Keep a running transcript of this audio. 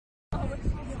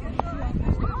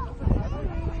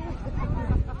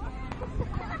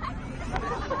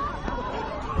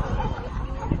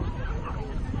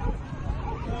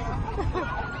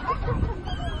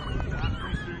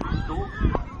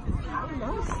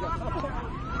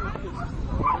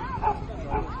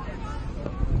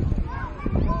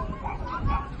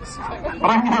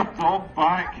Bring your dog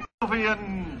back. Sophie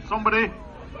and somebody.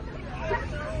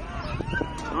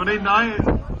 We need now.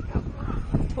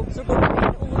 Dogs are going to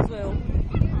be as well.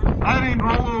 Irene,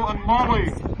 Rollo and Molly.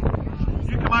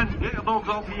 You come in, get your dogs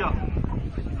up here.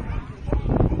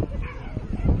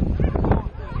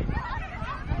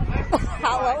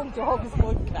 That little dog is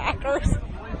going crackers.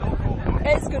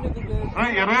 It's going to be good.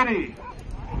 Right, you ready?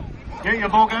 Get your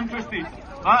dog interested.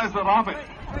 That is the rabbit.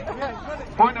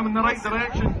 Point him in the right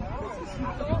direction.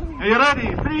 Are you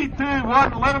ready? 3, 2,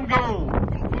 1, let him go.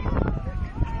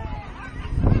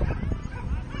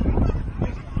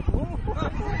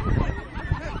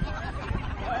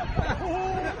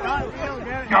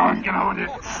 Go on, get on it.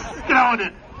 Get on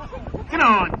it. Get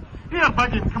on. Here,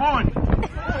 Biggin, come on.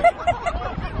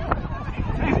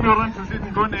 He's more interested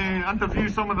in going to interview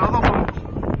some of the other dogs.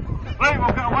 Right,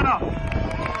 we've got a winner.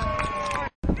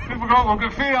 Who we got? We've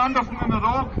got Faye Anderson in the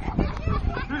dog.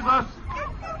 Who's this?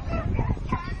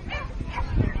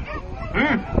 Who?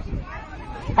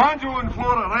 Banjo and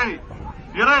Flora, right.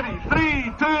 You ready?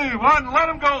 3, 2, 1, let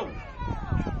him go.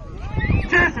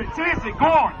 Chase it, go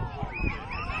on.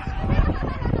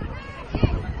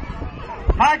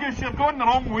 Haggis, you're going the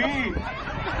wrong way.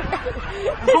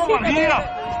 It's over here.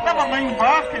 Never mind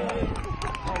barking.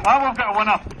 Ah, we've got a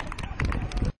winner.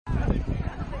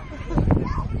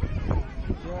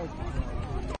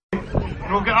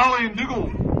 We've got Ali and Dougal.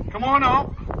 Come on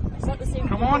up. Is that the same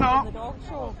Come on up. The dog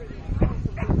show?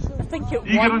 I think it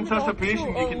Eager won the dog anticipation, show.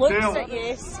 you It can looks tell. it,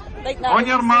 yes. I think that On is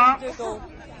your the same mark. Dougal.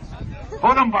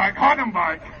 Hold him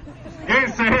back.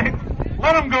 Get set.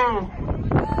 Let him go.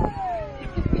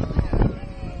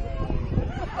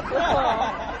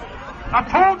 I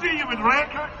told you would wreck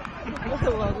it.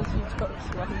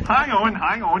 Hang on.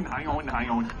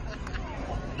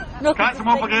 No, Catch him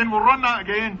up again, we'll run that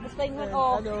again. The thing went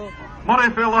off. Murray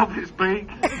fell off his bike.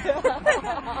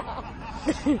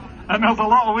 And there's a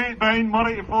lot of weight behind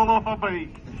Murray to fall off a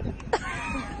bike.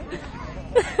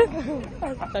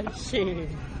 That's a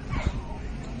shame.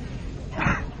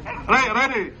 Right,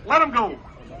 ready? Let him go.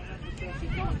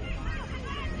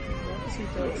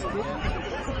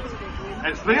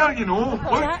 It's there, you know.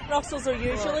 Look. Jack Russells are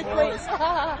usually quite...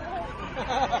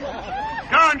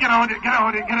 Go on, get on it.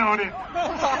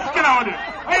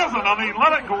 There's another,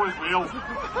 let it go as well.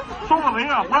 It's over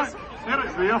there, look. There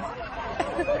it's there.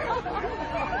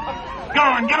 Go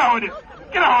on, get on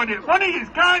it. One of you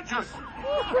catch us.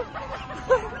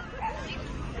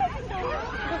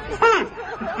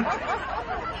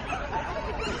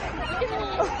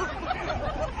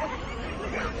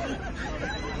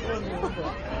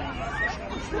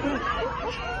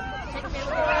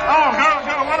 Oh,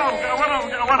 get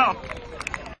a winner.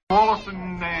 Wallace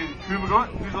and who we got?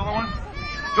 Who's the other one?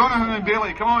 Jonathan and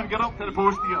Bailey, come on, get up to the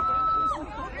post here.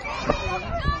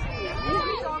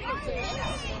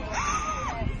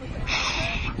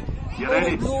 You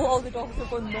ready? No, all the dogs are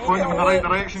going mental. Point them in the right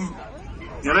direction.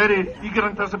 You ready? Eager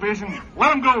anticipation. Let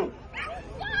them go.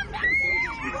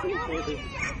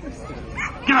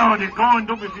 Get on it, go on,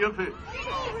 don't be fearful.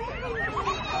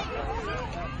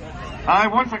 Aye,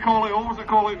 once I call it, always I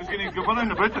call it, was going to go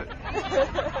around about it.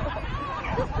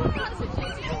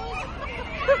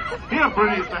 Here,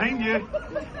 Bruni, it's behind you.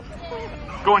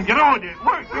 Go on, get on it.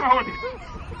 Look, get on it.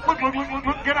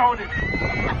 Look, get on it.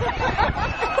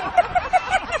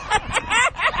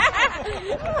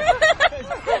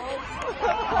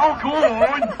 Oh, go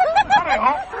on. Hurry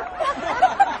up.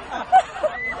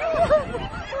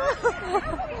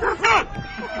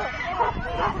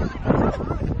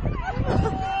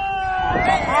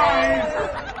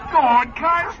 Go on,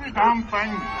 catch the damn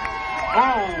thing. Oh,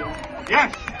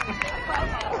 yes.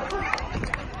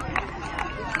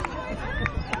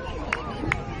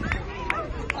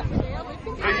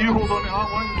 Right, you hold on to that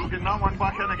one. We'll get that one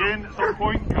back in again at some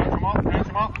point. Catch him up.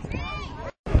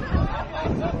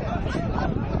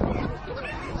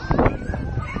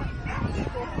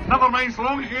 Never mind, so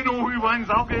long as you know who wins,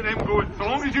 I'll get them going. So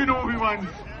long as you know who wins.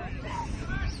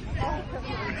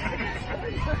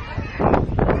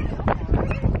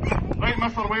 Right,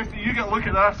 Mr. Westy, you get a look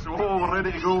at this. Oh, we're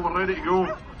ready to go.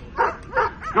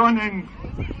 Go on then.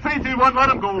 3, 2, 1, let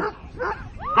him go.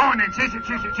 Go on then, chase it.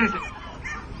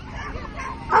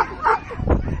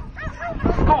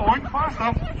 Go on,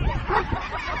 faster.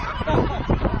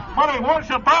 Murray, watch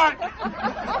your back.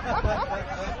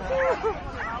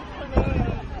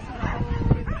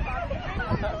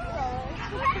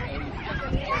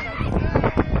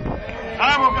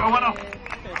 I will get a winner.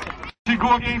 To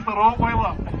go against the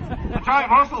Rottweiler. Jack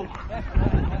Russell.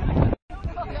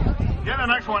 Get the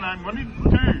next one in. We need 2.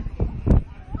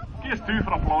 Give us 2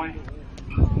 for a ploy.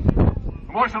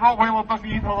 And watch the Rottweiler doesn't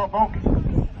eat another dog.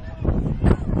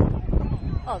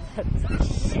 Oh,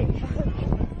 that's shit.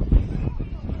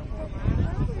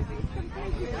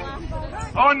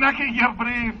 Oh, Nicky, you're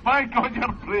brave. By God,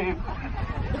 you're brave.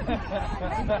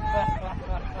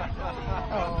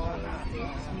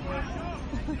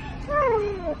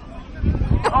 Oh,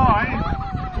 aye.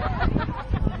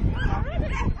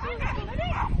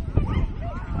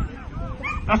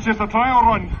 That's just a trial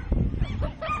run.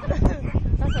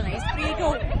 That's a nice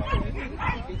beagle.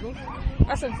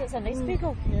 It's a nice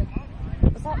beagle. Yeah.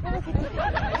 Was that really good?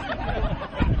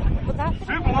 Was that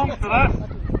Who belongs to this?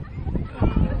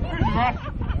 Who's this?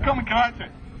 Come and catch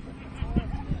it.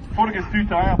 Before it gets too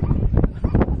tired.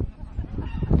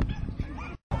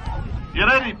 You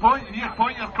ready? Point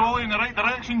your collie in the right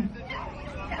direction.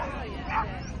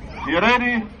 You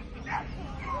ready?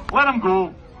 Let him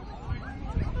go.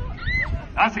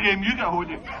 That's the game, you get hold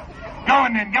of it. Go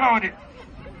on then, get hold of it.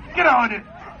 Get hold of it.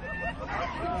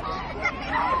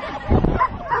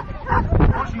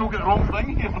 Watch you not get the wrong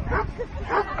thing here.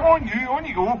 Come on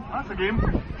you go. That's the game.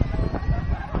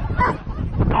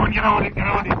 Go on, get hold of it, get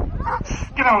hold of it.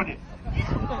 Get hold of it.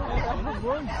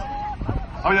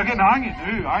 Oh, you're getting the hang of it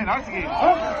now. Aye, that's the game.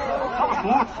 Oh, that was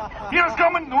close. Here it's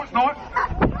coming. No, it's not.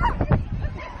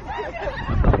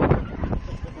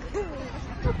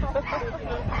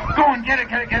 Go on, get it.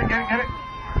 Get it.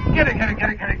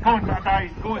 Go on,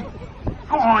 guys, go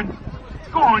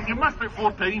on, you missed it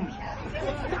 4 times.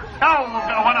 Now we've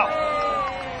got a winner.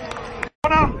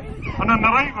 And on the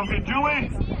right we've got Julie.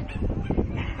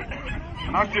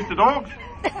 And that's just the dogs.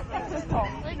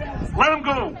 Let them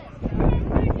go.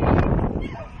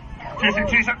 Chase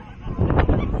it.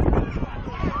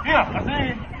 Here, I say.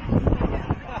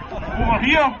 Over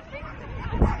here.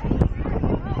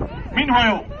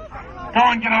 Meanwhile, go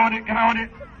on, get on it.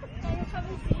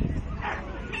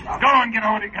 Go on, get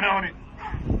on it.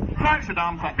 That's the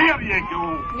damn thing. There you go.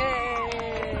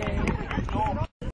 Yay!